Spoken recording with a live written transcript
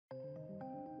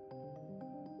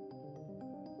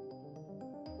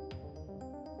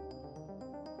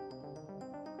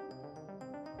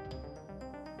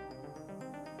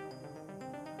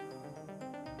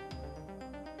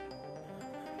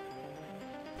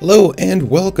Hello and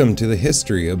welcome to the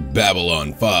history of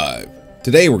Babylon 5.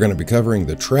 Today we're going to be covering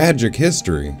the tragic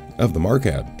history of the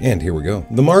Markab, and here we go.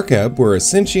 The Markab were a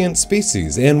sentient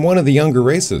species and one of the younger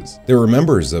races. They were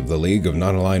members of the League of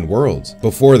Non-Aligned Worlds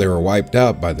before they were wiped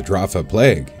out by the Drafa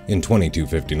Plague in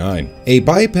 2259. A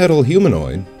bipedal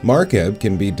humanoid, Markab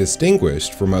can be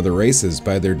distinguished from other races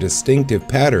by their distinctive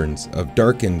patterns of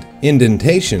darkened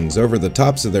indentations over the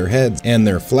tops of their heads and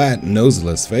their flat,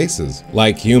 noseless faces.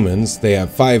 Like humans, they have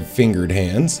 5-fingered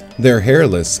hands. Their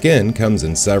hairless skin comes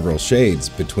in several shades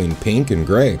between pink and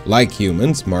gray. Like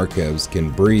humans, Markabs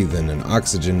can breathe in an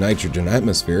oxygen-nitrogen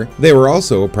atmosphere. They were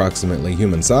also approximately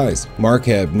human-sized.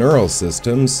 Markab neural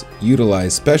systems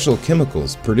utilize special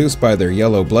chemicals produced by their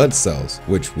yellow blood cells,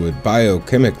 which would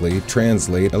biochemically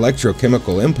translate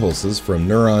electrochemical impulses from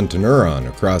neuron to neuron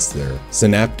across their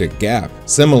synaptic gap,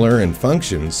 similar in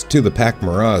functions to the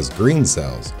Pakmara's green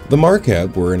cells. The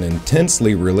Markab were an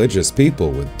intensely religious people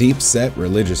with deep-set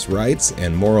religious rites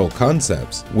and moral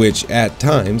concepts, which at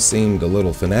times seemed a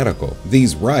little fanatical.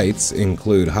 These rites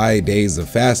include high days of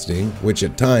fasting, which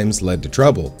at times led to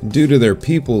trouble, due to their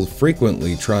people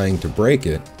frequently trying to break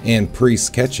it and priests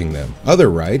catching them. Other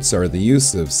rites are the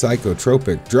use of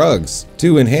psychotropic drugs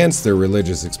to enhance their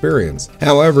religious experience.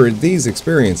 However, these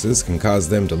experiences can cause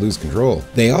them to lose control.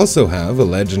 They also have a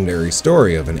legendary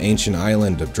story of an ancient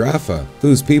island of Drafa,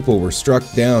 whose people were struck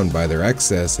down by their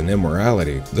excess and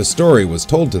immorality. The story was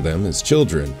told to them as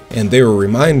children, and they were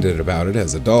reminded about it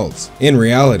as adults. In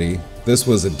reality, this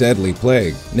was a deadly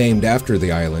plague, named after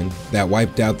the island, that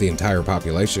wiped out the entire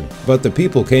population. But the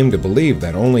people came to believe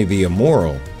that only the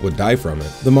immoral would die from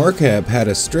it. The Markab had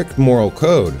a strict moral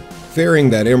code, fearing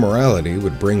that immorality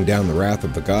would bring down the wrath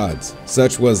of the gods.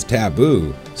 Such was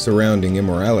taboo surrounding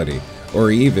immorality, or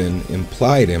even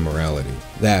implied immorality,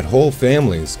 that whole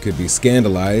families could be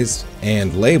scandalized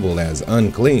and labeled as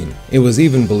unclean. It was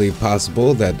even believed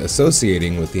possible that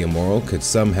associating with the immoral could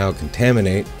somehow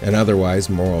contaminate an otherwise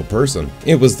moral person.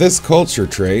 It was this culture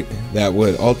trait that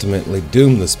would ultimately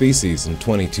doom the species in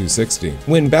 2260.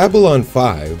 When Babylon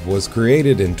 5 was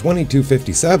created in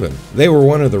 2257, they were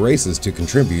one of the races to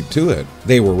contribute to it.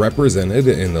 They were represented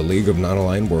in the League of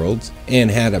Non-Aligned Worlds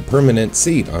and had a permanent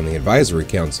seat on the Advisory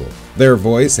Council. Their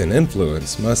voice and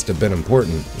influence must have been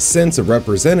important, since a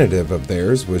representative of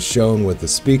theirs was shown with the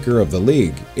Speaker of the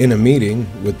League in a meeting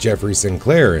with Jeffrey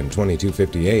Sinclair in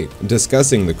 2258,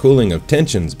 discussing the cooling of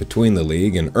tensions between the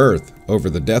League and Earth over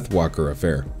the Deathwalker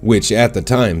affair, which at the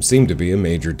time seemed to be a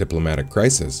major diplomatic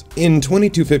crisis. In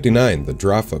 2259, the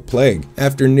Drafa Plague,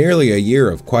 after nearly a year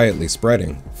of quietly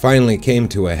spreading, finally came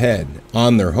to a head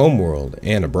on their homeworld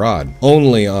and abroad.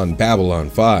 Only on Babylon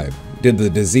 5 did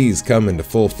the disease come into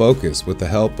full focus with the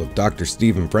help of Dr.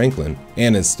 Stephen Franklin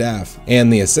and his staff,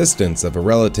 and the assistance of a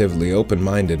relatively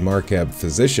open-minded Markab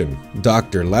physician,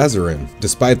 Dr. Lazarin.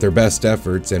 Despite their best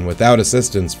efforts and without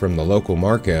assistance from the local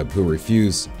Markab who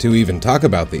refused to even talk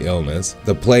about the illness,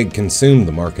 the plague consumed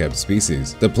the Markab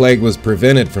species. The plague was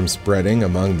prevented from spreading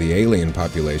among the alien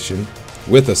population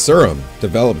with a serum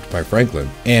developed by Franklin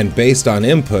and based on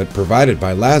input provided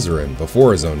by Lazarin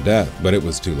before his own death, but it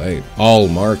was too late. All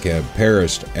Markab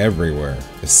perished everywhere,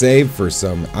 save for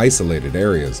some isolated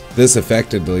areas. This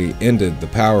effectively ended the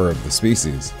power of the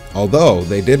species, although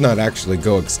they did not actually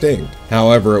go extinct.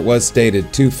 However, it was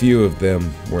stated too few of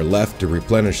them were left to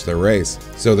replenish their race,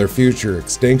 so their future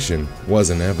extinction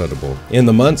was inevitable. In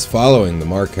the months following the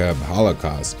Markab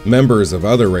Holocaust, members of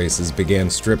other races began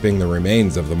stripping the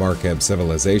remains of the Markab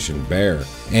civilization bare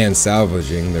and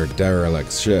salvaging their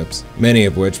derelict ships, many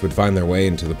of which would find their way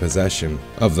into the possession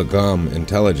of the GOM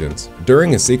intelligence.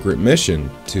 During a secret mission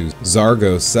to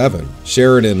Zargos 7,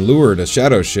 Sheridan lured a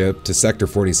shadow ship to Sector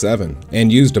 47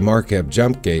 and used a Markab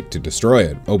jump gate to destroy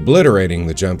it, obliterating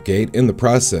the jump gate in the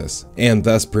process, and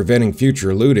thus preventing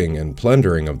future looting and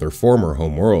plundering of their former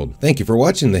home world. Thank you for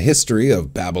watching the history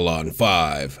of Babylon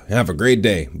 5. Have a great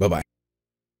day. Bye-bye.